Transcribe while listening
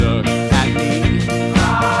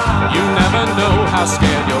how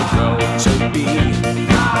scared you'll grow to be.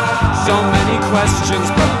 So many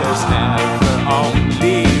questions, but there's never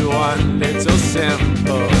only one little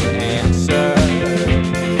simple answer.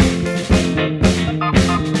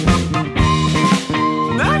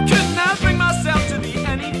 I could not bring myself to be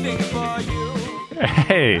anything for you.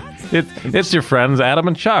 Hey, it's your friends Adam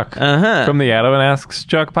and Chuck from the Adam and Asks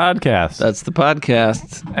Chuck podcast. That's the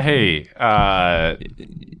podcast. Hey,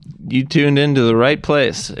 You tuned into the right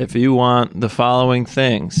place if you want the following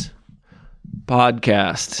things.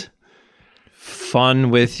 Podcast. Fun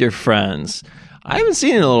with your friends. I haven't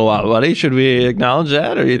seen you in a little while, buddy. Should we acknowledge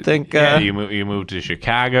that, or you think... yeah, you moved to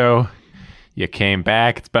Chicago. You came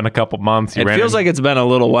back. It's been a couple months. It feels like it's been a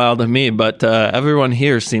little while to me, but everyone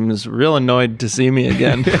here seems real annoyed to see me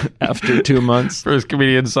again after 2 months. First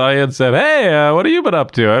comedian saw you and said, hey, what have you been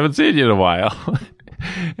up to? I haven't seen you in a while.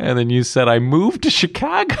 And then you said, I moved to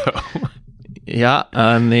Chicago. Yeah,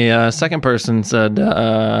 and the second person said,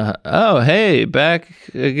 oh, hey, back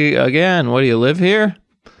again. What, do you live here?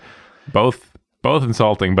 Both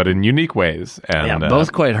insulting, but in unique ways. And, Yeah,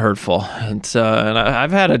 both quite hurtful. It's and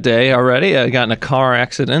I've had a day already. I got in a car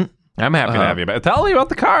accident. I'm happy to have you back. Tell me about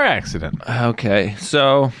the car accident. Okay,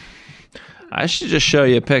 so I should just show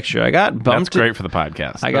you a picture. I got bumped. That's great for the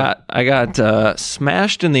podcast. I got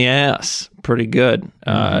smashed in the ass pretty good.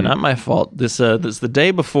 Not my fault. This is the day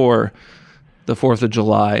before the 4th of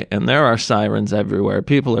July, and there are sirens everywhere.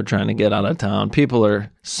 People are trying to get out of town. People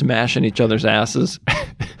are smashing each other's asses,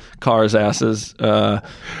 cars' asses. I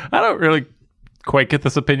don't really quite get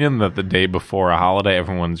this opinion that the day before a holiday,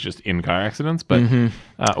 everyone's just in car accidents. But,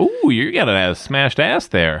 you got a smashed ass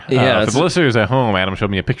there. Yeah, for the listeners at home, Adam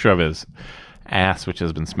showed me a picture of his ass, which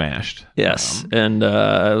has been smashed. Yes, and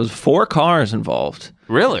it was 4 cars involved.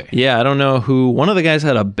 Really? Yeah, I don't know who. One of the guys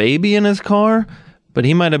had a baby in his car, but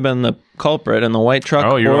he might have been the culprit in the white truck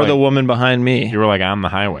or the woman behind me. You were like on the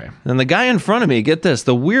highway. And the guy in front of me, get this,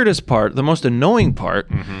 the weirdest part, the most annoying part,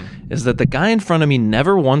 is that the guy in front of me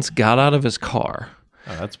never once got out of his car.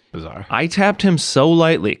 Oh, that's bizarre. I tapped him so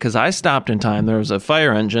lightly because I stopped in time. There was a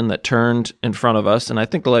fire engine that turned in front of us, and I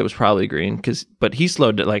think the light was probably green. But he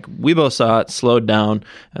slowed it. Like, we both saw it, slowed down,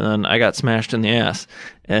 and then I got smashed in the ass.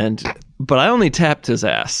 But I only tapped his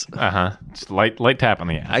ass. Just light tap on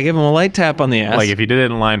the ass. I gave him a light tap on the ass. Like, if you did it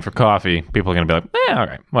in line for coffee, people are going to be like, all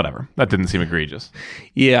right, whatever. That didn't seem egregious.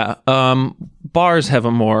 Yeah. Bars have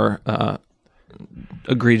a more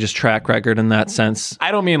egregious track record in that sense.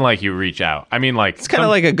 I don't mean like you reach out. I mean like it's kind of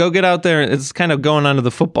like a go get out there. It's kind of going onto the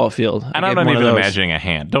football field. And I'm not even imagining a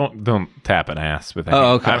hand. Don't tap an ass with a hand.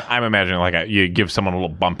 Okay. I'm imagining like you give someone a little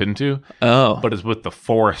bump into. Oh. But it's with the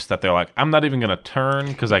force that they're like, I'm not even going to turn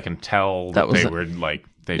because I can tell that they were like,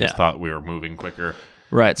 they just thought we were moving quicker.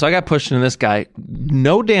 Right. So I got pushed into this guy.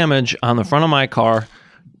 No damage on the front of my car.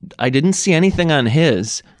 I didn't see anything on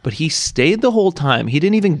his, but he stayed the whole time. He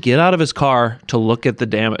didn't even get out of his car to look at the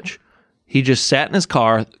damage. He just sat in his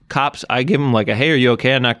car. Cops, I gave him like a, hey, are you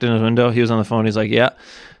okay? I knocked on his window. He was on the phone. He's like, yeah.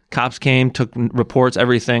 Cops came, took reports,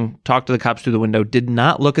 everything, talked to the cops through the window, did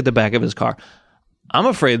not look at the back of his car. I'm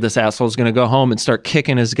afraid this asshole is going to go home and start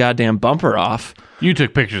kicking his goddamn bumper off. You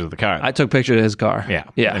took pictures of the car. I took pictures of his car. Yeah.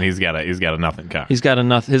 And he's got a nothing car. He's got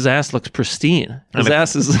enough. His ass looks pristine. His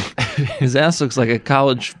ass looks like a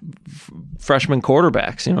college freshman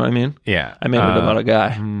quarterback. You know what I mean? Yeah. I made it about a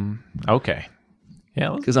guy. Okay.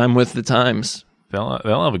 Yeah. Because I'm with the times. They'll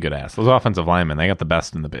have a good ass. Those offensive linemen, they got the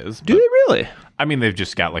best in the biz. Do they really? I mean, they've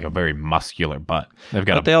just got like a very muscular butt. They've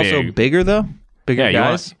got also bigger though? Bigger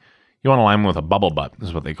guys? You want a lineman with a bubble butt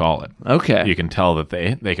is what they call it. Okay. You can tell that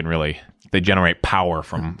they can really, they generate power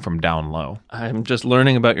from down low. I'm just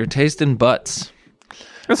learning about your taste in butts.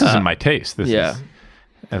 This isn't my taste. This yeah.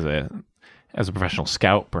 is as a professional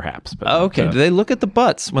scout, perhaps. But okay. Do they look at the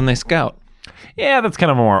butts when they scout? Yeah, that's kind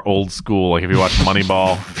of more old school. Like if you watch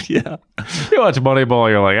Moneyball. Yeah. You watch Moneyball,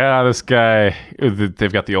 you're like, this guy,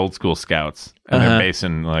 they've got the old school scouts. And they're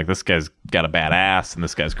basing, like, this guy's got a bad ass and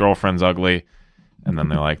this guy's girlfriend's ugly. And then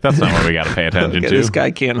they're like, that's not what we got to pay attention to. This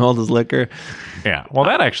guy can't hold his liquor. Yeah. Well,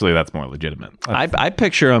 that's more legitimate. I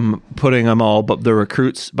picture him putting them all, but the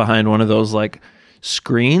recruits behind one of those like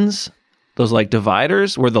screens, those like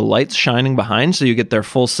dividers where the light's shining behind, so you get their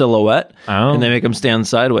full silhouette, and they make them stand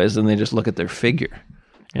sideways, and they just look at their figure.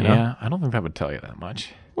 You know? Yeah, I don't think that would tell you that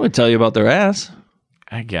much. It would tell you about their ass.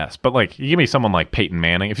 I guess. But, like, you give me someone like Peyton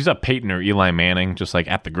Manning. If you saw Peyton or Eli Manning just, like,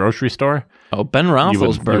 at the grocery store. Oh, Ben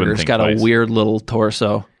Roethlisberger's got a weird little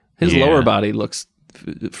torso. His lower body looks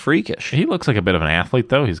freakish. He looks like a bit of an athlete,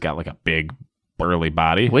 though. He's got, like, a big, burly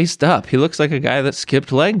body. Waist up. He looks like a guy that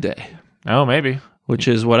skipped leg day. Oh, maybe. Which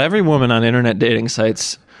is what every woman on internet dating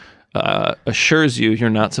sites assures you you're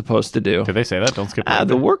not supposed to do. Did they say that? Don't skip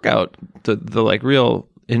The workout, the like real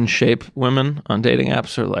in shape women on dating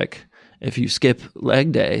apps are like, if you skip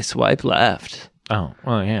leg day, swipe left. Oh,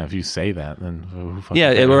 well, yeah. If you say that, then who fucking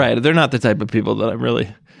Yeah, cares? right. They're not the type of people that I'm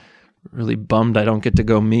really, really bummed I don't get to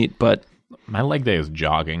go meet. But My leg day is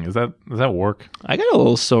jogging. Does that work? I got a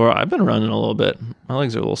little sore. I've been running a little bit. My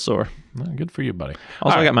legs are a little sore. Good for you, buddy.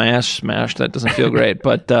 Also, I got my ass smashed. That doesn't feel great.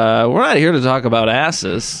 But we're not here to talk about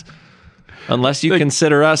asses, unless you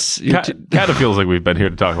consider us. Kind of feels like we've been here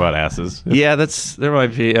to talk about asses. Yeah, there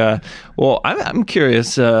might be. Well, I'm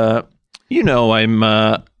curious.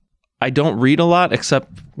 I don't read a lot except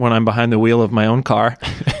when I'm behind the wheel of my own car.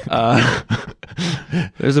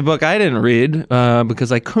 There's a book I didn't read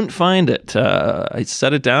because I couldn't find it. I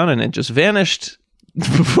set it down and it just vanished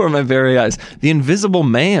before my very eyes. The Invisible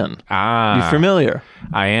Man. You familiar?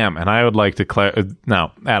 I am, and I would like to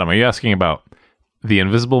now, Adam, are you asking about The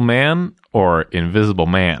Invisible Man or Invisible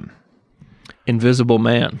Man? Invisible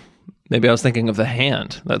Man. Maybe I was thinking of The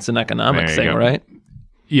Hand. That's an economic There you thing, go. right?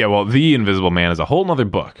 Yeah, well, The Invisible Man is a whole nother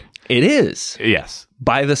book. It is. Yes.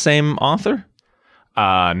 By the same author?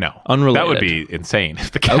 No. Unrelated. That would be insane.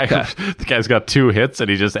 If the guy's got 2 hits and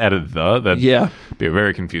he just added that'd be a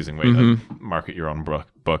very confusing way to market your own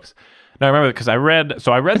books. Now, I remember because I read.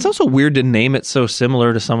 It's also weird to name it so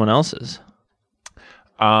similar to someone else's.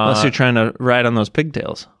 Unless you're trying to ride on those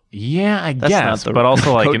pigtails. Yeah, I That's guess. not the But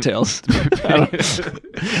also like coattails.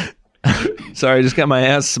 Sorry, I just got my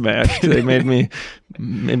ass smashed. They made me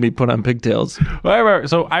put on pigtails. Well, I remember,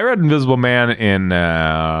 so I read Invisible Man in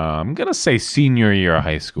I'm gonna say senior year of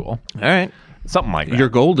high school, All right. something like that. Your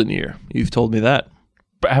golden year. You've told me that.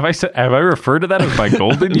 But have I referred to that as my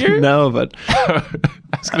golden year? No, but I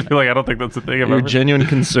was gonna be like, I don't think that's the thing. your genuine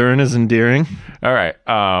concern is endearing. All right,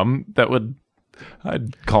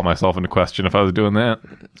 I'd call myself into question if I was doing that.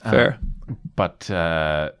 Fair. But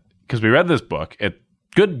because we read this book,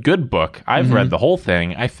 good book. I've read the whole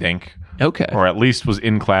thing, I think, Okay. or at least was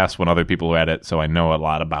in class when other people read it, so I know a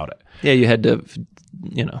lot about it. Yeah, you had to,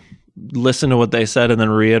 listen to what they said and then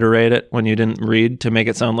reiterate it when you didn't read to make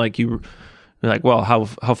it sound like you're like, well, how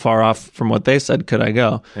far off from what they said could I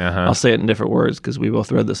go? Uh-huh. I'll say it in different words because we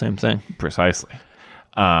both read the same thing. Precisely.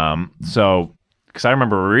 So, because I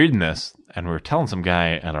remember reading this, and we were telling some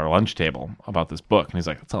guy at our lunch table about this book, and he's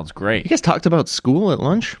like, that sounds great. You guys talked about school at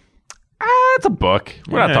lunch? It's a book.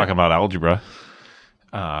 We're not Yeah. talking about algebra.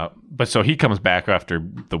 But so he comes back after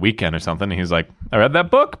the weekend or something, and he's like, I read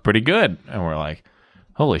that book. Pretty good. And we're like,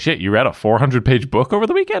 holy shit, you read a 400-page book over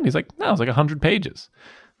the weekend? He's like, no, it was like 100 pages.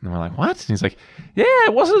 And we're like, what? And he's like, yeah,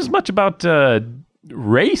 it wasn't as much about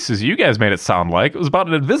race as you guys made it sound like. It was about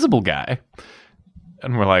an invisible guy.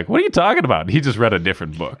 And we're like, what are you talking about? He just read a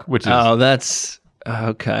different book, which is Oh, that's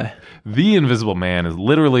okay. The Invisible Man is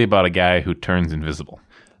literally about a guy who turns invisible.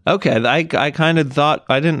 Okay, I kind of thought,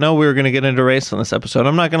 I didn't know we were going to get into race on this episode.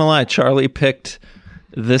 I'm not going to lie. Charlie picked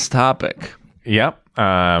this topic, Yep.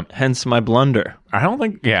 hence my blunder. I don't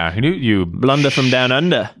think, yeah, you Blunder from down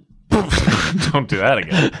under. don't do that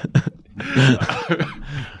again.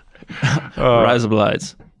 Rise of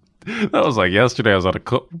Lights. That was like yesterday. I was on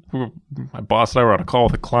my boss and I were on a call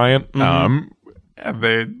with a client, and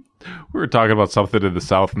we were talking about something in the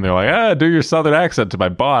South, and they're like, do your Southern accent to my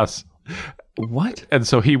boss. What? And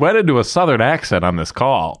so he went into a Southern accent on this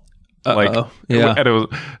call. Yeah. And it was,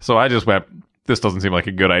 so I just went, this doesn't seem like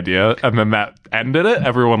a good idea. And then that ended it.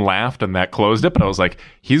 Everyone laughed and that closed it. But I was like,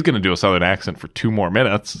 he's going to do a Southern accent for 2 more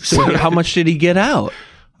minutes. So how much did he get out?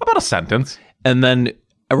 About a sentence. And then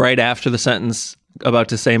right after the sentence about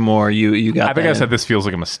to say more, you got I think that I in. said this feels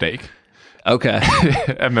like a mistake. Okay.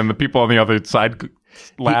 And then the people on the other side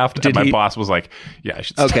laughed. Did And my he- boss was like, yeah, I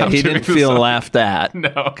should stop Okay, he doing didn't this. feel laughed at. No.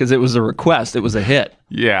 Because it was a request. It was a hit.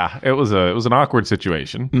 Yeah, it was an awkward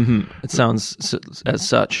situation. It sounds as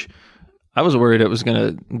such. I was worried it was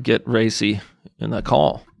going to get racy in that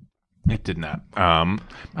call. It did not.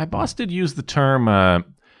 My boss did use the term,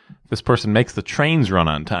 this person makes the trains run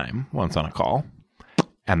on time once on a call.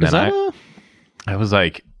 And Is then that I was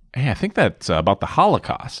like, hey, I think that's about the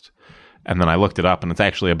Holocaust. And then I looked it up, and it's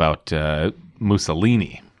actually about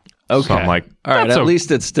Mussolini. okay? So I'm like, all right, that's at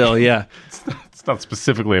least it's still, yeah. it's not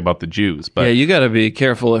specifically about the Jews, but Yeah, you got to be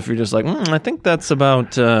careful if you're just like, I think that's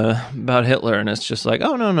about Hitler, and it's just like,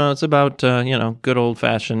 oh no, it's about good old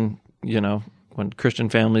fashioned, when Christian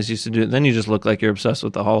families used to do it. Then you just look like you're obsessed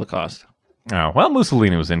with the Holocaust. oh, well,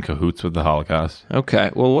 Mussolini was in cahoots with the Holocaust.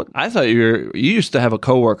 Okay, well, I thought you used to have a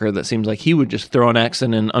coworker that seems like he would just throw an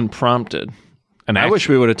accent in unprompted. And I wish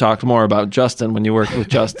we would have talked more about Justin when you worked with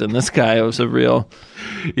Justin. This guy was a real.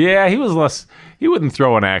 Yeah, he was less. He wouldn't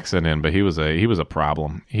throw an accent in, but he was a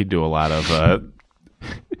problem. He'd do a lot of.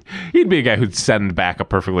 He'd be a guy who'd send back a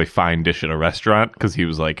perfectly fine dish at a restaurant because he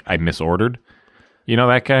was like, I misordered. You know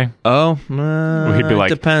that guy? Oh, He'd be like,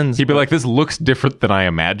 depends. He'd be like, this looks different than I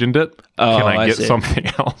imagined it. Oh, Can I get see. something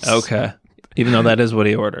else? Okay. Even though that is what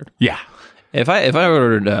he ordered. Yeah. If I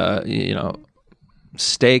ordered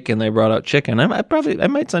steak and they brought out chicken, I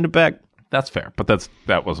might send it back. That's fair, but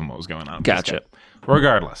that wasn't what was going on. with this Gotcha. guy.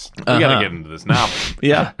 Regardless, we got to get into this novel.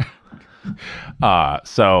 Yeah.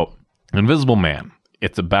 So, Invisible Man.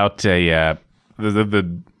 It's about the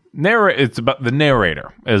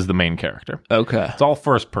narrator is the main character. Okay. It's all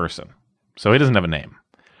first person, so he doesn't have a name.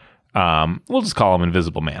 We'll just call him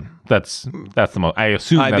Invisible Man. That's the most. I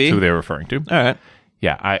assume IB? that's who they're referring to. All right.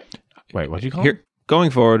 Yeah. Wait. What'd you call him? Here,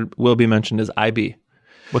 going forward, will be mentioned as IB.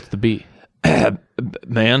 What's the B?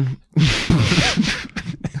 Man.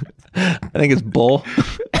 I think it's bull.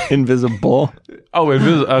 Invisible. Oh,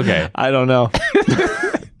 Invisible. Okay. I don't know.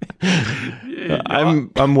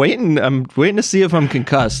 I'm waiting. I'm waiting to see if I'm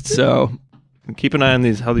concussed. So keep an eye on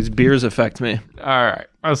how these beers affect me. All right.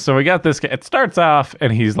 So we got this guy. It starts off,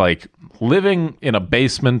 and he's like living in a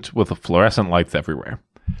basement with fluorescent lights everywhere.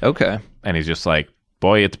 Okay. And he's just like,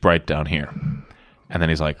 boy, it's bright down here. And then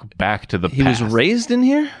he's like, back to the He past. was raised in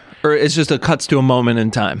here, or it's just a cuts to a moment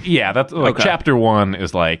in time. Yeah, that's like Okay. chapter 1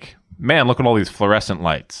 is like, man, look at all these fluorescent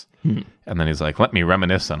lights. And then he's like, let me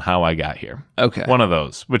reminisce on how I got here. Okay. One of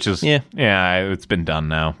those, which is, Yeah. it's been done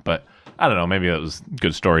now. But I don't know, maybe it was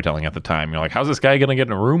good storytelling at the time. You're like, how's this guy going to get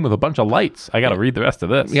in a room with a bunch of lights? I got to read the rest of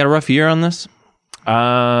this. You got a rough year on this?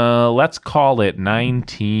 Let's call it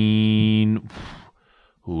 19...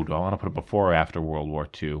 Ooh, do I want to put it before or after World War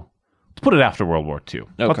II? Let's put it after World War II.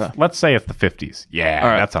 Okay. Let's say it's the 50s. Yeah, All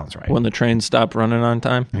right. that sounds right. When the trains stopped running on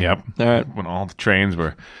time? Yep. All right. When all the trains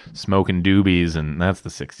were smoking doobies, and that's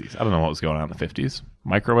the 60s. I don't know what was going on in the 50s.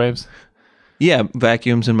 Microwaves? Yeah,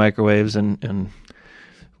 vacuums and microwaves and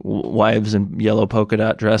wives in yellow polka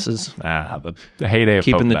dot dresses. The heyday of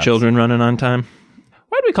Keeping polka the dots. children running on time.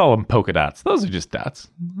 Why do we call them polka dots? Those are just dots.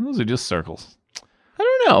 Those are just circles. I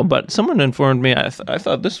don't know, but someone informed me. I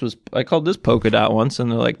thought I called this polka dot once,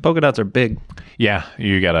 and they're like, polka dots are big. Yeah,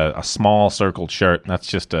 you got a small circled shirt. That's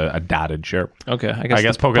just a dotted shirt. Okay, I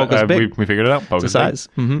guess polka's big. we figured it out. It's a Polka's size.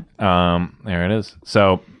 big. Mm-hmm. There it is.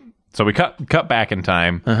 So we cut back in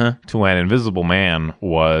time to when Invisible Man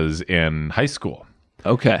was in high school.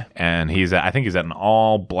 Okay. And I think he's at an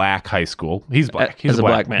all black high school. He's black. He's As a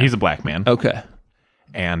black man. He's a black man. Okay.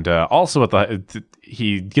 And also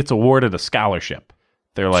he gets awarded a scholarship.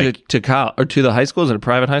 They're like To college or to the high school? Is it a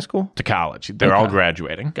private high school? to college. They're all Okay.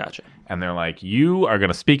 graduating. Gotcha. And they're like, you are going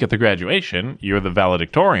to speak at the graduation. You're the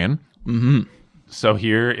valedictorian. Mm-hmm. So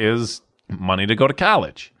here is money to go to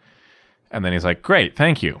college. And then he's like, great,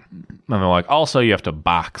 thank you. And they're like, also, you have to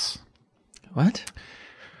box. What?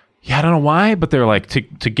 Yeah, I don't know why, but they're like, to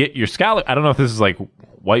get your scholar. I don't know if this is like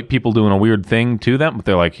white people doing a weird thing to them, but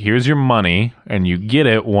they're like, here's your money, and you get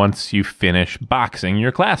it once you finish boxing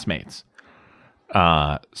your classmates.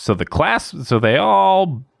 So they all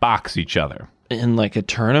box each other. In like a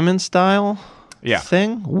tournament style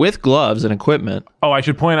thing? With gloves and equipment. Oh, I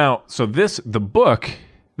should point out, so this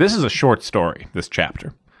is a short story, this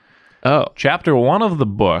chapter. Oh. Chapter 1 of the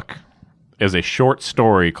book is a short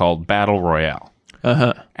story called Battle Royale.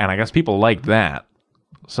 Uh-huh. And I guess people like that.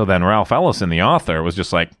 So then Ralph Ellison, the author, was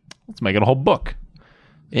just like, let's make it a whole book.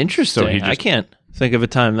 Interesting. So he just- I can't think of a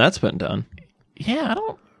time that's been done. Yeah,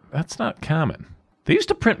 that's not common. They used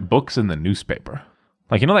to print books in the newspaper.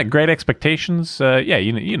 Like, you know that Great Expectations? Yeah,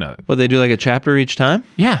 you know. Would they do like a chapter each time?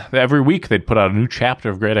 Yeah, every week they'd put out a new chapter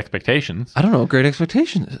of Great Expectations. I don't know what Great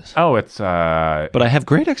Expectations is. Oh, it's But I have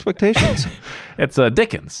great expectations.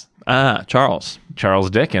 Dickens. Charles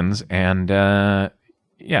Dickens, and I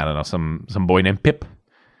don't know, some boy named Pip,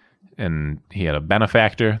 and he had a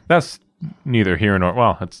benefactor. That's neither here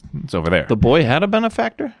nor it's over there. The boy had a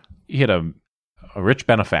benefactor? He had a rich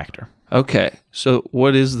benefactor. Okay, so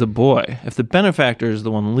what is the boy? If the benefactor is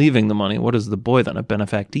the one leaving the money, what is the boy then? A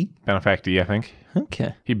benefactee? Benefactee, I think.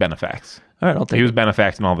 Okay. He benefacts. All right, I'll take He was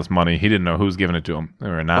benefacting all this money. He didn't know who was giving it to him. They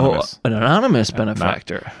were anonymous. an anonymous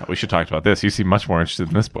benefactor. We should talk about this. You seem much more interested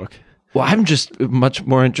in this book. Well, I'm just much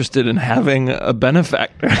more interested in having a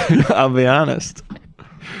benefactor. I'll be honest.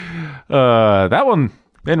 That one,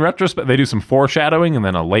 in retrospect, they do some foreshadowing and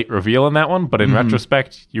then a late reveal in that one. But in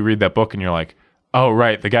retrospect, you read that book and you're like, oh,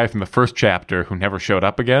 right, the guy from the first chapter who never showed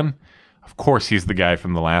up again. Of course, he's the guy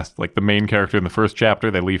from the last, like the main character in the first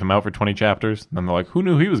chapter. They leave him out for 20 chapters. And then they're like, who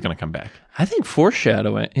knew he was going to come back? I think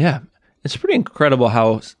foreshadowing, it's pretty incredible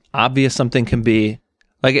how obvious something can be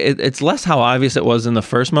Like it's less how obvious it was in the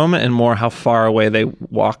first moment and more how far away they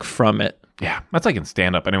walk from it. Yeah, that's like in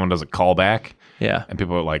stand-up. Anyone does a callback, Yeah. and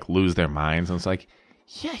people like lose their minds, and it's like,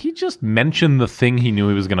 yeah, he just mentioned the thing he knew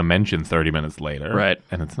he was going to mention 30 minutes later. Right.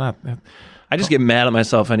 And it's not... I just get mad at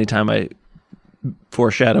myself anytime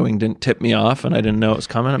foreshadowing didn't tip me off and I didn't know it was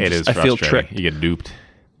coming. It is I feel frustrating. tricked. You get duped.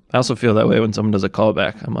 I also feel that way when someone does a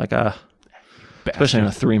callback. I'm like, especially in a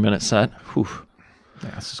 3-minute set. Whew.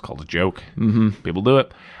 Yeah, it's just called a joke. Mm-hmm. People do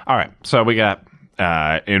it. All right, so we got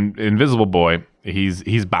Invisible Boy.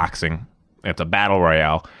 He's boxing. It's a battle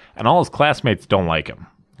royale, and all his classmates don't like him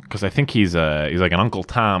because I think he's like an Uncle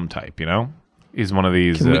Tom type. You know, he's one of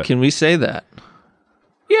these. Can we say that?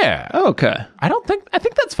 Yeah. Oh, okay. I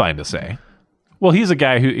think that's fine to say. Well, he's a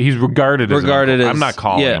guy who he's regarded as an uncle. I'm not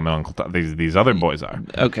calling him an Uncle Tom. These other boys are.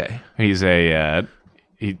 Okay. He's a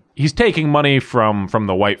he's taking money from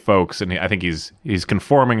the white folks, and I think he's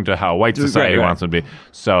conforming to how white society wants him to be.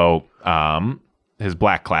 So his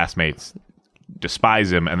black classmates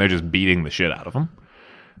despise him, and they're just beating the shit out of him.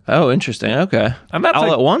 Oh, interesting. Okay. And that's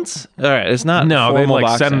all at once? All right. It's not no. They formal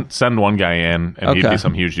like boxing. send one guy in, and he'd be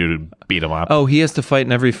some huge dude who'd beat him up. Oh, he has to fight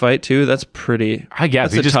in every fight too? That's pretty... I guess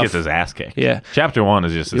that's he just tough... gets his ass kicked. Yeah. Chapter 1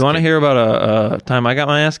 is just. You want to hear about a time I got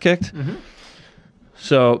my ass kicked? Mm-hmm.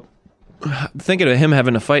 So, thinking of him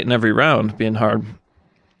having to fight in every round being hard.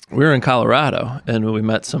 We were in Colorado and we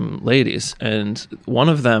met some ladies, and one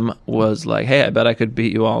of them was like, "Hey, I bet I could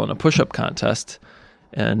beat you all in a push-up contest."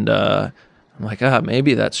 And I'm like,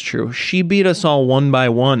 maybe that's true. She beat us all one by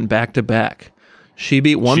one, back to back. She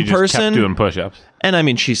beat one she just person kept doing push-ups. And I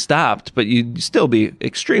mean, she stopped, but you'd still be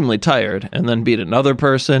extremely tired, and then beat another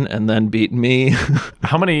person, and then beat me.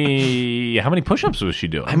 How many push-ups was she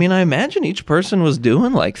doing? I mean, I imagine each person was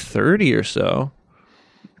doing like 30 or so.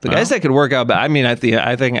 The guys that could work out, but I mean, I think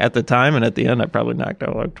at the time and at the end, I probably knocked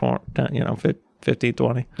out like 20, 15,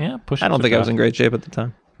 20. Yeah, push-ups. I don't think I was in great shape at the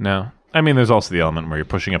time. No. I mean, there's also the element where you're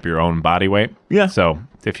pushing up your own body weight. Yeah. So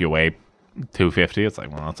if you weigh 250, it's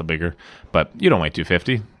like, well, that's a bigger. But you don't weigh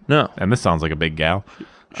 250. No. And this sounds like a big gal.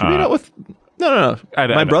 She made out with... No.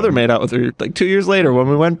 My brother made out with her like 2 years later when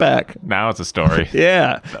we went back. Now it's a story.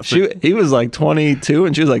 Yeah. He was like 22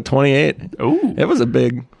 and she was like 28. Ooh. It was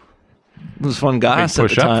fun goss Big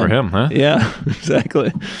push at the time. up for him, huh? Yeah,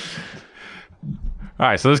 exactly. All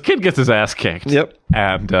right, so this kid gets his ass kicked. Yep.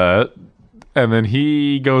 And then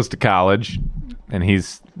he goes to college, and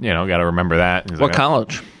he's, got to remember that. He's What like,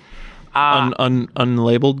 college?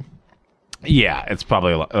 Unlabeled? Yeah, it's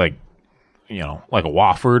probably like a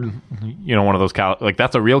Wofford, one of those college. Like,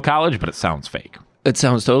 that's a real college, but it sounds fake. It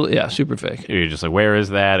sounds totally, super fake. You're just like, where is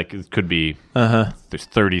that? It could be, there's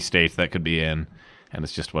 30 states that could be in, and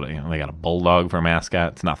it's just they got a bulldog for a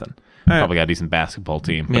mascot. It's nothing. Right. Probably got a decent basketball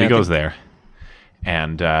team, but Yeah, he goes there,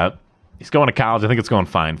 and he's going to college. I think it's going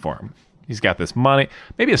fine for him. He's got this money.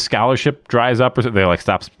 Maybe a scholarship dries up, or something. They like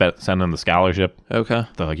stop sending the scholarship. Okay.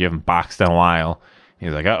 They're like, you haven't boxed in a while.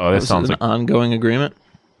 He's like, this sounds an like ongoing agreement.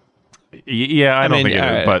 Yeah, I don't think it is.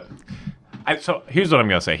 right. But so here's what I'm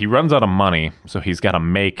gonna say. He runs out of money, so he's got to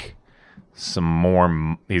make some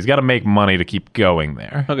more. He's got to make money to keep going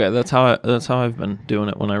there. Okay, that's how I've been doing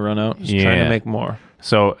it when I run out. Just trying to make more.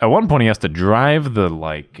 So at one point, he has to drive the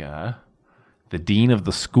dean of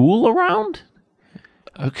the school around.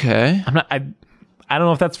 Okay. I don't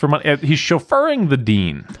know if that's for money. He's chauffeuring the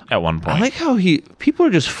dean at one point. I like how people are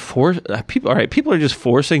just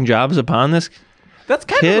forcing jobs upon this. That's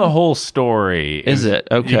kind kid? of the whole story. Is it?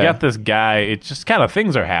 Okay. You got this guy. It's just kind of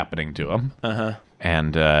things are happening to him. Uh-huh.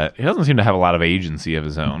 And he doesn't seem to have a lot of agency of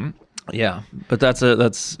his own. Yeah, but that's an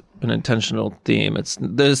intentional theme.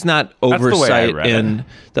 There's not the way I oversight read in it.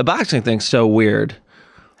 The boxing thing's so weird.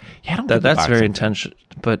 Yeah, I don't get the That's boxing very thing. intentional.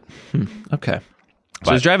 But okay. So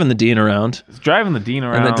But- he's driving the dean around. He's driving the dean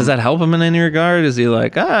around. And then, does that help him in any regard? Is he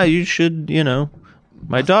like, you should,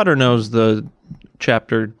 my daughter knows the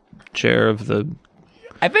chapter chair of the...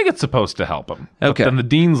 I think it's supposed to help him. But Okay. then the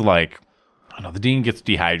dean's like, I don't know, the dean gets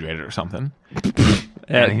dehydrated or something.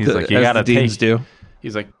 And he's like, you as gotta the deans take. do.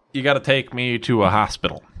 He's like, you gotta take me to a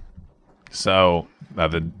hospital. So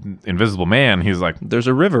the Invisible Man, he's like, There's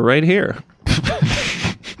a river right here.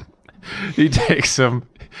 he takes him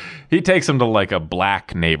to like a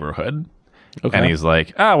black neighborhood. Okay. And he's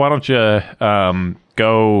like, why don't you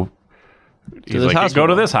go? He's this like, hospital. go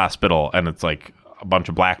to this hospital, and it's like a bunch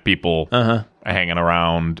of black people hanging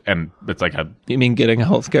around, and it's like You mean getting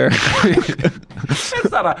healthcare?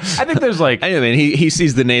 it's not I think there's like I mean, he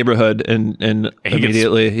sees the neighborhood and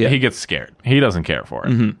immediately, he gets scared. He doesn't care for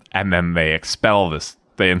it, and then they expel this.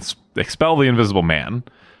 They expel the Invisible Man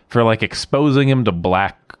for like exposing him to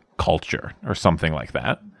black culture or something like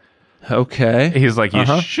that. Okay. He's like, you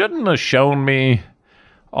shouldn't have shown me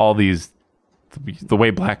all these, the way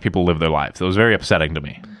black people live their lives. It was very upsetting to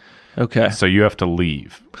me. Okay. So you have to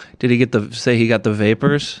leave. Did he say he got the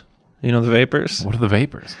vapors? You know the vapors? What are the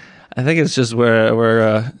vapors? I think it's just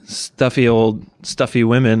where stuffy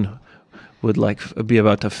women would be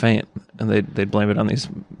about to faint, and they'd blame it on these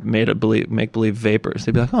make believe vapors.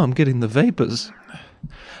 They'd be like, "Oh, I'm getting the vapors."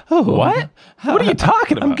 Oh, What? What are you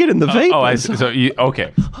talking about? I'm getting the vapors. Oh, I see. So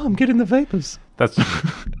okay. Oh, I'm getting the vapors. That's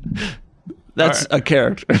That's All a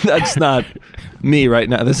character. That's not me right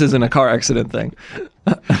now. This isn't a car accident thing.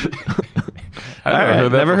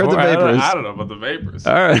 I've never heard the vapors. I don't know about the vapors.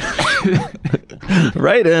 All right.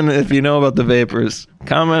 Write in if you know about the vapors.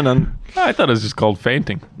 Comment on. I thought it was just called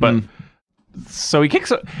fainting. But so he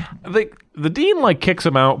kicks the dean kicks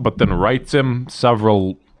him out, but then writes him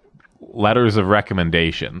several letters of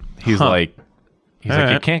recommendation. He's like,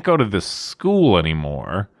 you can't go to this school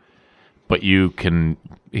anymore, but you can.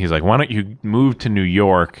 He's like, why don't you move to New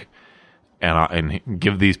York and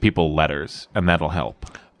give these people letters, and that'll help.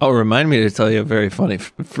 Oh, remind me to tell you a very funny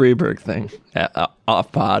Freeberg thing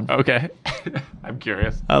off pod. Okay. I'm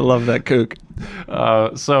curious. I love that kook.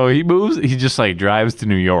 So he moves. He just drives to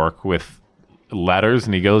New York with letters,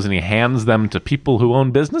 and he goes and he hands them to people who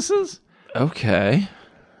own businesses. Okay.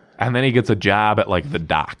 And then he gets a job at the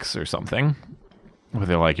docks or something, where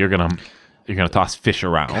they're like, you're gonna toss fish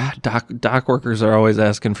around. Dock workers are always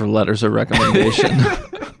asking for letters of recommendation.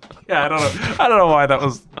 Yeah, I don't know why that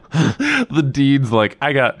was. The dean's like,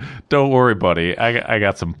 don't worry, buddy. I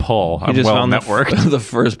got some pull. I'm just well found networked. the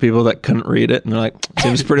first people that couldn't read it, and they're like,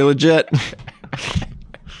 seems pretty legit.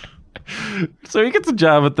 So he gets a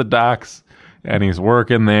job at the docks, and he's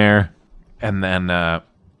working there, and then I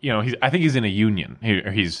think he's in a union.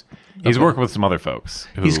 He's working with some other folks.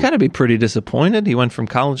 He's got to be pretty disappointed. He went from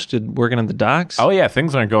college to working at the docks. Oh yeah,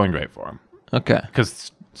 things aren't going great for him. Okay.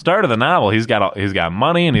 Because start of the novel, he's got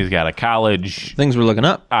money and he's got a college Things were looking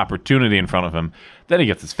up. opportunity in front of him. Then he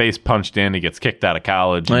gets his face punched in. He gets kicked out of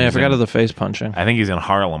college. Oh, yeah, I forgot of the face punching. I think he's in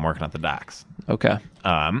Harlem working at the docks. Okay.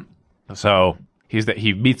 So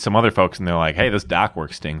he meets some other folks and they're like, hey, this dock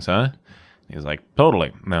work stinks, huh? He's like,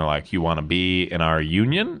 totally. And they're like, you want to be in our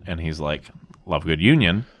union? And he's like, love good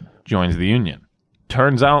union. Joins the union.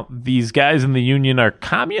 Turns out these guys in the union are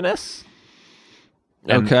communists.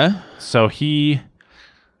 And Okay. So he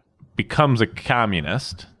becomes a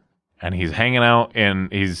communist, and he's hanging out,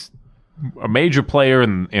 and he's a major player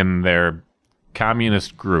in their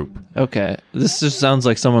communist group. Okay. This just sounds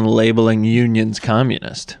like someone labeling unions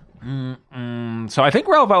communist. So I think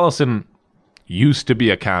Ralph Ellison used to be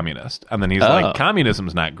a communist, and then he's like,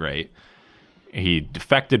 communism's not great. He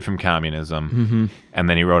defected from communism, and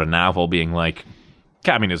then he wrote a novel being like,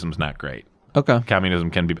 communism's not great. Okay. Communism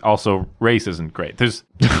can be also race isn't great. There's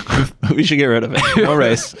We should get rid of it. No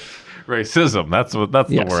race. racism. That's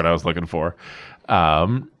the word I was looking for.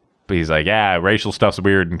 But he's like, yeah, racial stuff's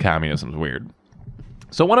weird and communism's weird.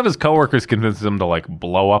 So one of his coworkers convinces him to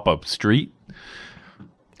blow up a street.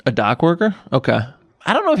 A dock worker? Okay.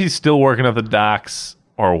 I don't know if he's still working at the docks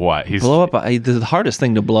or what. Blow up. The hardest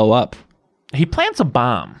thing to blow up. He plants a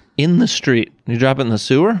bomb In the street. You drop it in the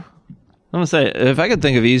sewer? I'm going to say, if I could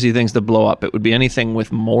think of easy things to blow up, it would be anything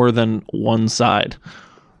with more than one side.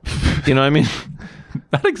 You know what I mean?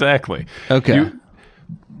 Not exactly. Okay.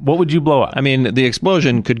 What would you blow up? I mean, the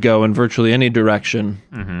explosion could go in virtually any direction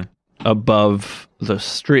above the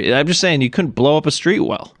street. I'm just saying you couldn't blow up a street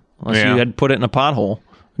well unless you had put it in a pothole,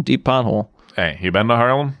 a deep pothole. Hey, you been to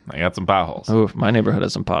Harlem? I got some potholes. Oh, my neighborhood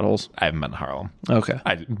has some potholes. I haven't been to Harlem. Okay.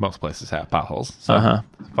 Most places have potholes. So it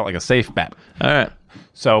felt like a safe bet. All right.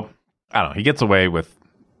 So, I don't know. He gets away with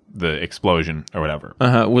the explosion or whatever.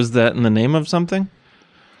 Was that in the name of something?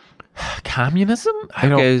 Communism?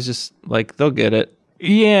 Okay, it's just they'll get it.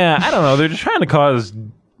 Yeah, I don't know. They're just trying to cause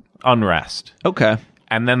unrest. Okay.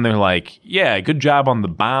 And then they're like, yeah, good job on the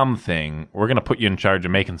bomb thing. We're going to put you in charge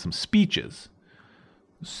of making some speeches.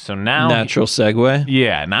 So now... Natural segue.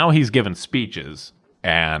 Yeah, now he's giving speeches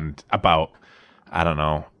and about, I don't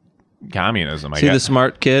know, communism, I See guess. the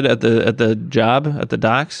smart kid at the job at the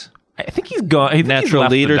docks? I think he's gone. He's Natural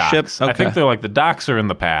left the leadership? docks. I Okay. think they're like, the docks are in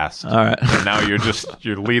the past. All right. And now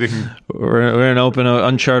you're leading. We're in open,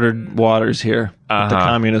 uncharted waters here with the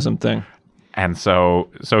communism thing. And so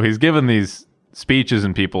he's given these speeches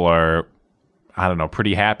and people are, I don't know,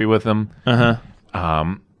 pretty happy with him.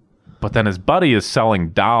 But then his buddy is selling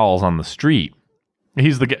dolls on the street.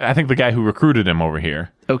 He's I think the guy who recruited him over here.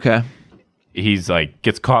 Okay. He's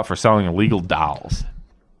gets caught for selling illegal dolls.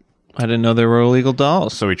 I didn't know there were illegal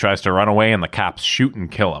dolls. So he tries to run away and the cops shoot and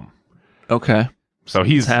kill him. Okay. So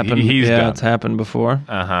he's happened. He's yeah, done. it's happened before.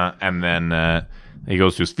 And then he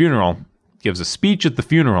goes to his funeral, gives a speech at the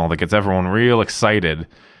funeral that gets everyone real excited,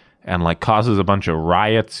 and like causes a bunch of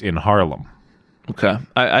riots in Harlem. Okay,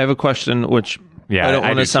 I have a question, which Yeah, I don't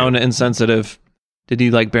want to sound insensitive. Did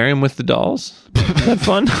he like bury him with the dolls? Is that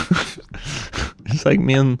fun? It's like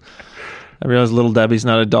me and I realize Little Debbie's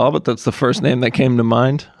not a doll, but that's the first name that came to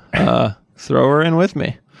mind. Throw her in with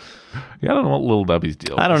me. Yeah, I don't know what Little Debbie's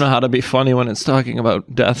deal. I don't know how to be funny when it's talking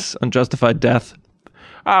about deaths, unjustified death.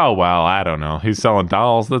 Oh well, I don't know. He's selling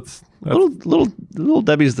dolls. That's Little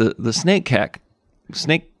Debbie's the snack cake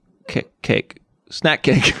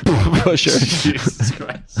pusher. Jesus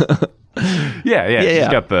Christ. yeah.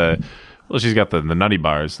 She's got the nutty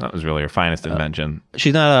bars. That was really her finest invention.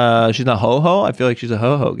 She's not ho-ho. I feel like she's a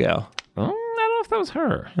ho-ho gal. Oh, I don't know if that was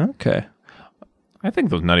her. Okay. I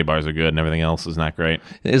think those nutty bars are good, and everything else is not great.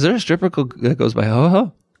 Is there a stripper that goes by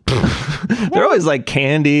ho-ho? They're always like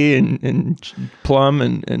candy and plum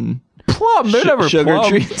and Plum, they're never sugar Plum.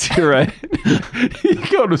 treats. You're right. You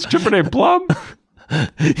go to a stripper named Plum?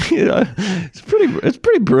 Yeah, it's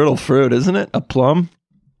pretty brutal fruit, isn't it? A plum,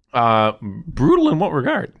 Brutal in what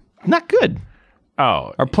regard? not good.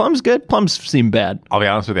 Oh, Are plums good? Plums seem bad. I'll be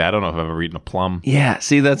honest with you. I don't know if I've ever eaten a plum. Yeah.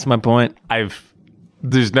 See, that's my point.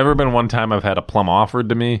 There's never been one time I've had a plum offered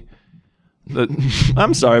to me.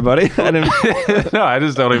 I'm sorry, buddy. I didn't. No, I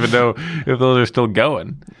just don't even know if those are still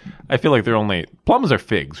going. I feel like plums are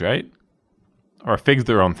figs, right? Or are figs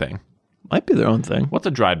their own thing? Might be their own thing. What's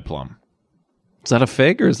a dried plum? Is that a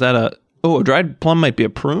fig or is that a dried plum might be a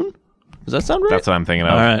prune? Does that sound right? That's what I'm thinking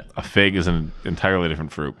of. All right. A fig is an entirely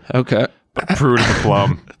different fruit. Okay. Prune is a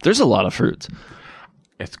plum. There's a lot of fruits.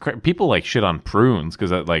 It's people like shit on prunes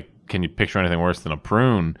because can you picture anything worse than a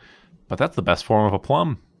prune? But that's the best form of a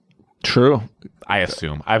plum. True. I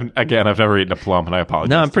assume. I've never eaten a plum, and I apologize.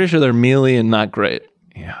 No, I'm pretty sure they're mealy and not great.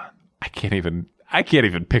 Yeah, I can't even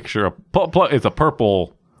picture a plum. It's a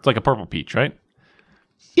purple. It's like a purple peach, right?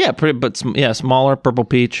 Yeah, smaller purple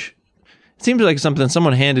peach. It seems like something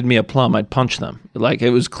someone handed me a plum, I'd punch them. Like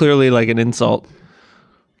it was clearly like an insult.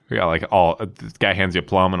 Yeah, like this guy hands you a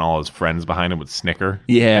plum, and all his friends behind him would snicker.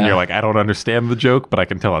 Yeah, and you're like, I don't understand the joke, but I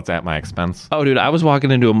can tell it's at my expense. Oh, dude, I was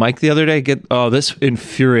walking into a mic the other day. This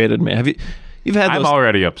infuriated me. You've had those? I'm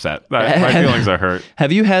already upset. My feelings are hurt.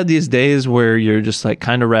 Have you had these days where you're just like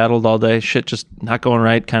kind of rattled all day? Shit just not going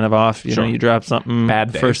right, kind of off. You know, you drop something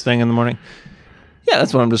Bad days. First thing in the morning. Yeah,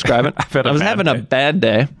 that's what I'm describing. I was having a bad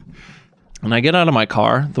day, and I get out of my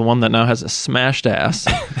car, the one that now has a smashed ass,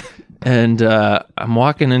 and I'm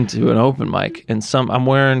walking into an open mic, and I'm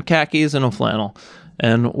wearing khakis and a flannel.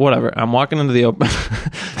 And whatever, I'm walking into the open.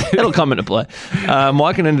 It'll come into play. I'm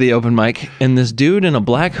walking into the open mic, and this dude in a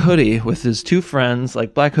black hoodie with his two friends,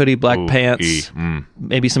 like black hoodie, black pants,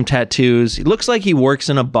 maybe some tattoos. He looks like he works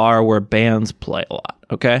in a bar where bands play a lot.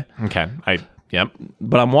 Okay. Yep.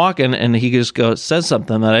 But I'm walking, and he just says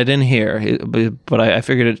something that I didn't hear, but I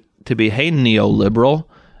figured it to be, "Hey, neoliberal,"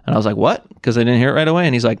 and I was like, "What?" Because I didn't hear it right away,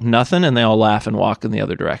 and he's like, "Nothing," and they all laugh and walk in the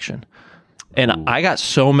other direction, and I got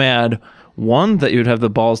so mad. One, that you would have the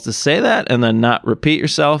balls to say that and then not repeat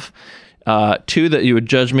yourself. Two, that you would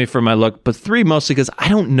judge me for my look. But three, mostly because I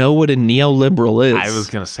don't know what a neoliberal is. I was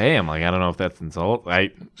going to say, I don't know if that's insult.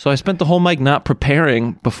 So I spent the whole mic not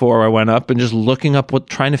preparing before I went up and just looking up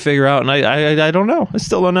trying to figure out. And I don't know. I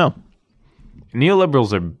still don't know.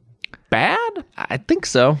 Neoliberals are bad? I think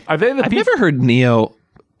so. Are they the I've never heard Neo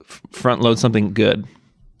front load something good.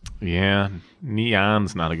 Yeah.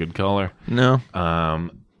 Neon's not a good color. No.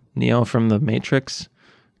 Neo from the Matrix.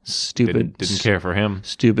 Stupid. Didn't care for him.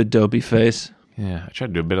 Stupid dopey face. Yeah, I tried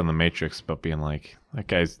to do a bit on the Matrix about being like, that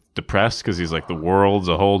guy's depressed because he's like, the world's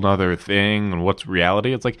a whole nother thing, and what's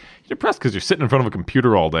reality? It's like, you're depressed because you're sitting in front of a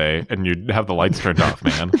computer all day and you have the lights turned off,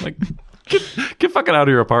 man. Like, get fucking out of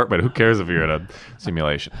your apartment. Who cares if you're in a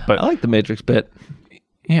simulation? But I like the Matrix bit.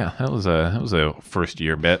 Yeah, that was a first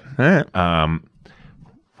year bit. All right.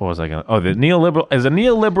 What was I gonna? Oh, the neoliberal is a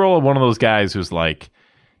neoliberal. One of those guys who's like,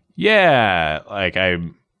 yeah, like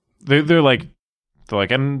they're like,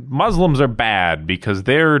 and Muslims are bad because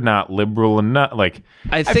they're not liberal and not like.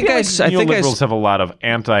 I think neoliberals have a lot of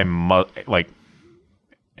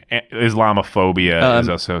Islamophobia is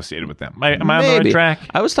associated with them. Am I on the right track?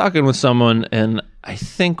 I was talking with someone, and I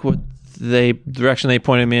think the direction they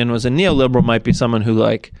pointed me in was a neoliberal might be someone who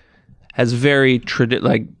like has very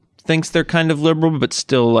thinks they're kind of liberal, but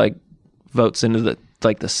still like votes into the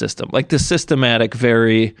system, like the systematic,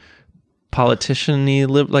 very politician-y,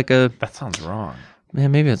 That sounds wrong. Yeah,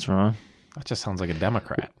 maybe it's wrong. That just sounds like a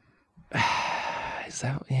Democrat. Is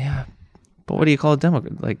that, yeah. But what do you call a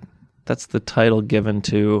Democrat? Like That's the title given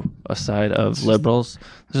to a side of liberals.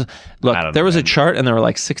 Look, I don't there know, was a man. chart and there were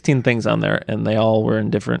like 16 things on there, and they all were in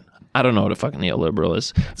different. I don't know what a fucking neoliberal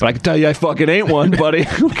is, but I can tell you I fucking ain't one, buddy.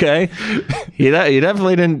 Okay. He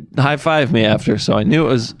definitely didn't high five me after, so I knew it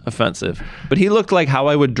was offensive. But he looked like how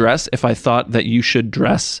I would dress if I thought that you should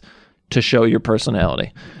dress to show your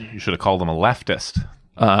personality. You should have called him a leftist.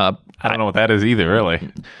 I don't know what that is either, really.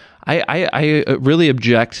 I really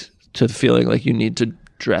object to feeling like you need to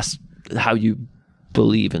dress how you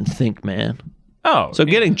believe and think, man. Oh, So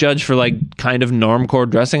getting judged for like kind of normcore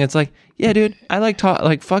dressing, it's like, yeah, dude, I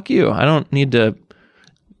like fuck you. I don't need to.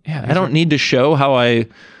 yeah, I don't need to show how I.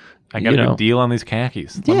 I got a good deal on these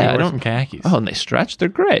khakis. Let me Yeah, I wear don't. some khakis. Oh, and they stretch. They're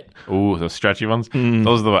great. Ooh, those stretchy ones.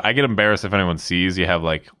 Those are the. I get embarrassed if anyone sees you have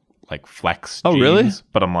like flex. Oh, jeans, really?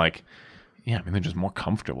 But I'm like, yeah, I mean they're just more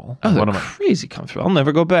comfortable. Oh, they're What am I? crazy comfortable. I'll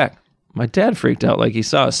never go back. My dad freaked out like he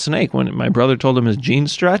saw a snake when my brother told him his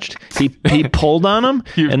jeans stretched. He pulled on him,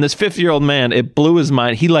 and this 50-year-old man, it blew his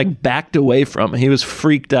mind. He like backed away from it. He was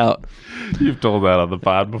freaked out. You've told that on the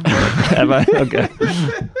pod before. Have I? Okay.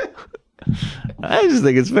 I just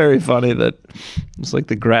think it's very funny that it's like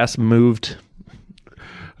the grass moved.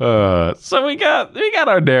 So we got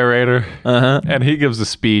our narrator, and he gives a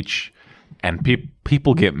speech, and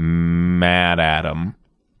people get mad at him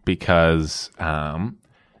because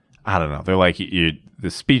I don't know. They're like, the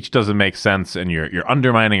speech doesn't make sense, and you're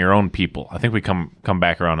undermining your own people. I think we come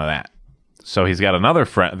back around to that. So he's got another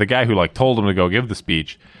friend, the guy who like told him to go give the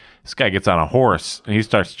speech. This guy gets on a horse and he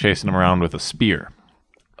starts chasing him around with a spear.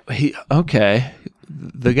 Okay.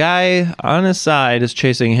 The guy on his side is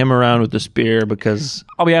chasing him around with the spear because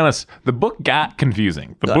I'll be honest, the book got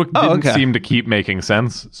confusing. The book didn't okay. seem to keep making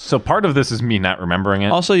sense. So part of this is me not remembering it.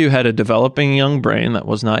 also you had a developing young brain that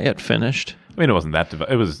was not yet finished. I mean, it wasn't that.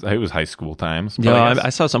 It was high school times. But Yeah, I guess- I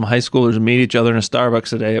saw some high schoolers meet each other in a Starbucks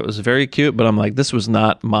today. It was very cute, but I'm like, this was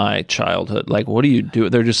not my childhood. Like, what do you do?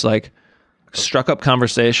 They're just like struck up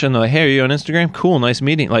conversation. They're like, hey, are you on Instagram? Cool, nice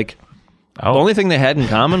meeting. Like, the only thing they had in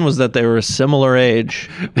common was that they were a similar age,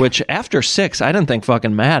 which after 6, I didn't think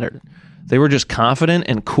fucking mattered. They were just confident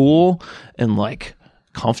and cool and like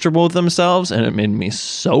comfortable with themselves, and it made me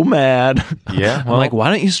so mad. Yeah, I'm like, why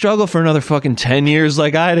don't you struggle for another fucking 10 years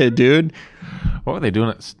like I did, dude? what were they doing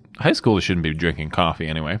at high school? They shouldn't be drinking coffee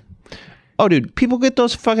anyway. Oh, dude, people get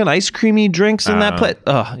those fucking ice creamy drinks in that place.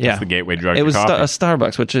 Oh, yeah. It's the gateway drug It to was coffee. a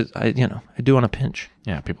Starbucks, which is, I do on a pinch.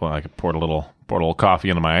 Yeah, people like poured a little coffee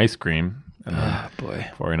into my ice cream, and then Oh, boy.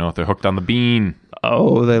 before you know it, they're hooked on the bean.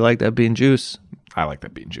 Oh, they like that bean juice. I like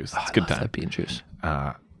that bean juice. It's a good Love time. that bean juice.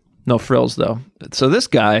 No frills, though. So this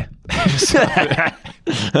guy,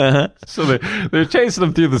 So they're chasing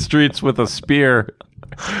him through the streets with a spear,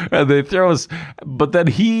 and they throw us. But then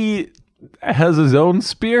he has his own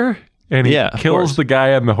spear, and he Yeah, of kills course. the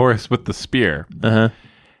guy on the horse with the spear.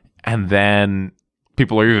 And then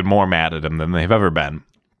people are even more mad at him than they've ever been.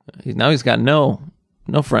 now he's got no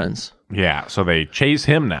friends. Yeah, so they chase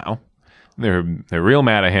him now. They're real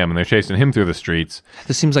mad at him, and they're chasing him through the streets.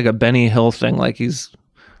 This seems like a Benny Hill thing. Like he's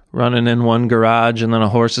running in one garage, and then a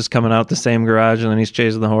horse is coming out the same garage, and then he's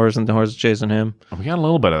chasing the horse, and the horse is chasing him. We got a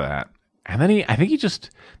little bit of that. And then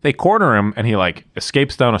they corner him, and he like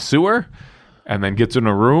escapes down a sewer, and then gets in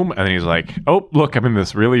a room, and then he's like, oh, look, I'm in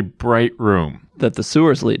this really bright room. That the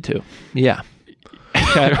sewers lead to. Yeah.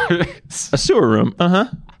 Okay. A sewer room. Uh-huh.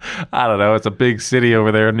 I don't know. It's a big city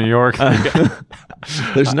over there in New York.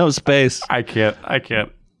 There's no space. I can't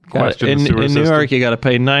question in the sewer New system. York, you got to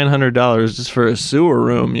pay $900 just for a sewer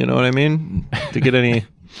room. You know what I mean? To get any.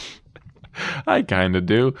 I kind of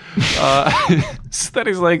do. So then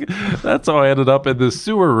he's like, that's how I ended up in this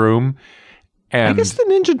sewer room. And I guess the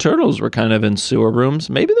Ninja Turtles were kind of in sewer rooms.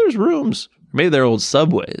 Maybe there's rooms. Maybe they're old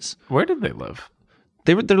subways. where did they live?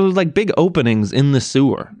 There were like big openings in the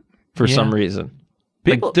sewer for some reason.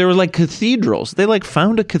 Like there were like cathedrals. They like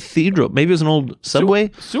found a cathedral. Maybe it was an old subway.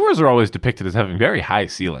 Sewers are always depicted as having very high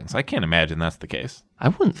ceilings. I can't imagine that's the case. I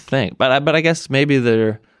wouldn't think, but I guess maybe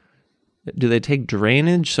they're. Do they take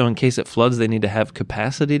drainage? So in case it floods, they need to have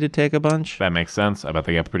capacity to take a bunch. That makes sense. I bet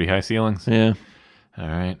they got pretty high ceilings. Yeah. All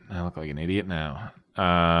right. I look like an idiot now.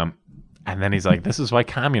 And then he's like, this is why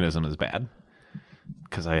communism is bad.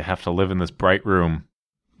 Because I have to live in this bright room.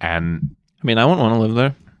 And I mean, I wouldn't want to live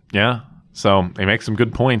there. yeah. So he makes some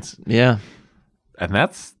good points. Yeah. And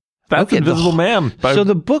that's Okay, Invisible Man. So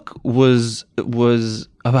the book was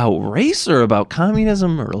about race or about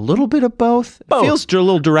communism or a little bit of both? Both. It feels a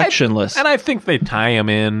little directionless. And I think they tie him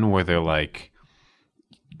in where they're like,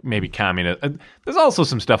 maybe communist. There's also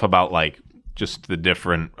some stuff about like just the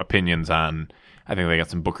different opinions on. I think they got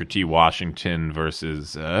some Booker T. Washington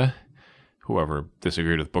versus whoever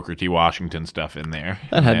disagreed with Booker T. Washington stuff in there.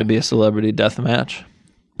 That had to be a celebrity death match.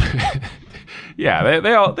 Yeah,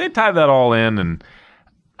 they tied that all in, and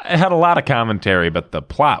it had a lot of commentary, but the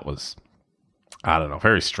plot was, I don't know,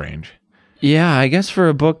 very strange. Yeah, I guess for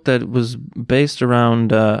a book that was based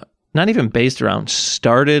around, not even based around,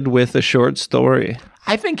 started with a short story.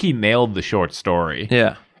 I think he nailed the short story.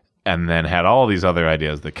 Yeah. And then had all these other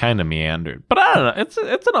ideas that kind of meandered. But I don't know. It's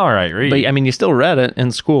an all right read. But I mean, you still read it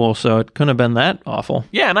in school, so it couldn't have been that awful.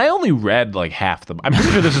 Yeah, and I only read like half the. I'm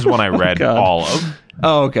pretty sure this is one I read God. all of.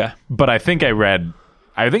 Oh, okay. But I think I read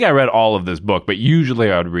all of this book. But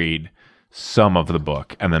usually I would read some of the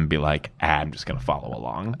book and then be like, I'm just gonna follow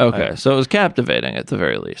along. Okay, so it was captivating at the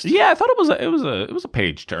very least. Yeah, I thought it was a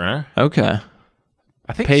page turner. Okay.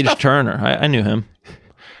 I think Page stuff- Turner. I knew him.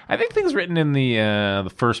 I think things written in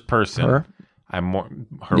the first person. Her? Her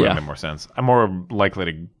would make more sense. I'm more likely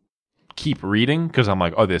to keep reading because I'm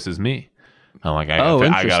like, oh, this is me. I'm like, I got to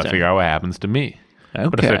interesting. figure out what happens to me. Okay.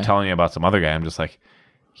 But if they're telling me about some other guy, I'm just like,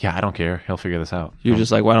 yeah, I don't care. He'll figure this out. You're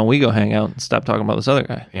just like, why don't we go hang out and stop talking about this other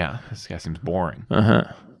guy? Yeah, this guy seems boring. Uh-huh.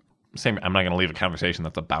 Same. I'm not going to leave a conversation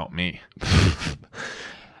that's about me.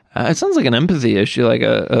 It sounds like an empathy issue, like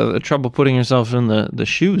a trouble putting yourself in the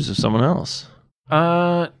shoes of someone else.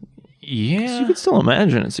 Yeah. You could still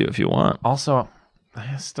imagine it, too, if you want. Also,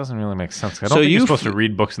 this doesn't really make sense. I don't So think you're you- supposed to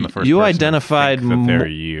read books in the first you person and identified think that mo- they're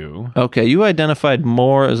you. Okay, you identified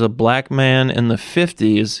more as a black man in the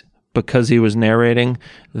 50s because he was narrating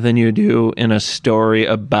than you do in a story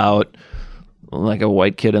about like a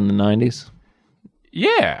white kid in the 90s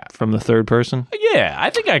Yeah. from the third person. Yeah, I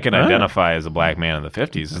think I can right. identify as a black man in the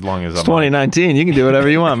 50s as long as I'm 2019, you can do whatever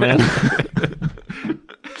you want, man.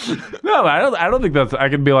 No, I don't think that's. I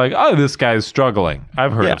can be like, oh, this guy's struggling.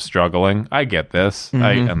 I've heard Yeah. of struggling. I get this.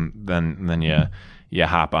 And then you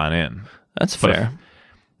hop on in. That's But fair.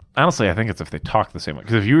 Honestly, I think it's if they talk the same way.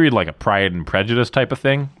 Because if you read like a Pride and Prejudice type of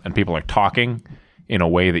thing, and people are talking in a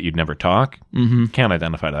way that you'd never talk, you can't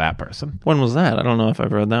identify to that person. When was that? I don't know if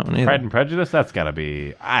I've read that one either. Pride and Prejudice, that's got to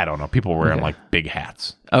be, I don't know, people wearing like big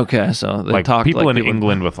hats. Okay, so they Like talk people like in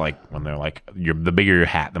England with like, when they're like, the bigger your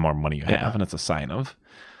hat, the more money you have. Yeah. And it's a sign of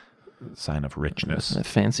richness. That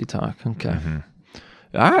fancy talk. Okay. Mm-hmm.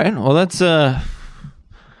 All right. Well, it's a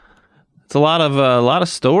lot of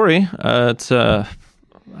story.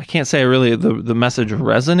 I can't say really the message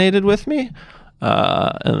resonated with me,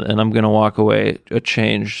 and I'm gonna walk away a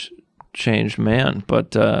changed man.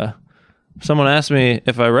 But if someone asked me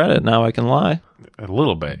if I read it, now I can lie. A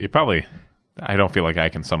little bit. I don't feel like I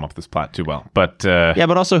can sum up this plot too well, but Yeah,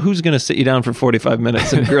 but also, who's going to sit you down for 45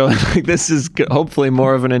 minutes and grill? Like, this is hopefully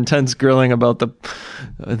more of an intense grilling about the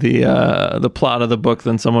plot of the book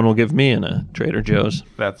than someone will give me in a Trader Joe's.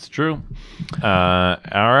 that's true. All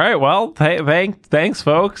right. Well, thanks,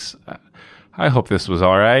 folks. I hope this was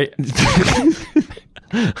all right.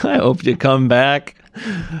 I hope you come back.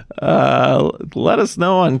 Let us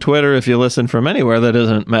know on Twitter if you listen from anywhere that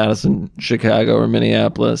isn't Madison, Chicago, or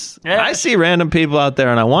Minneapolis. Yeah. I see random people out there,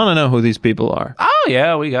 and I want to know who these people are. Oh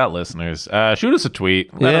yeah, we got listeners. Shoot us a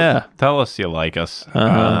tweet. Tell us you like us.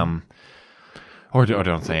 Or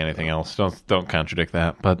don't say anything else. Don't contradict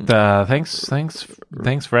that. But thanks,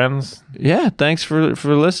 friends. Yeah, thanks for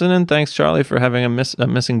listening. Thanks, Charlie, for having a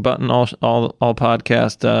missing button all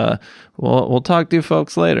podcast. We'll talk to you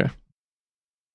folks later.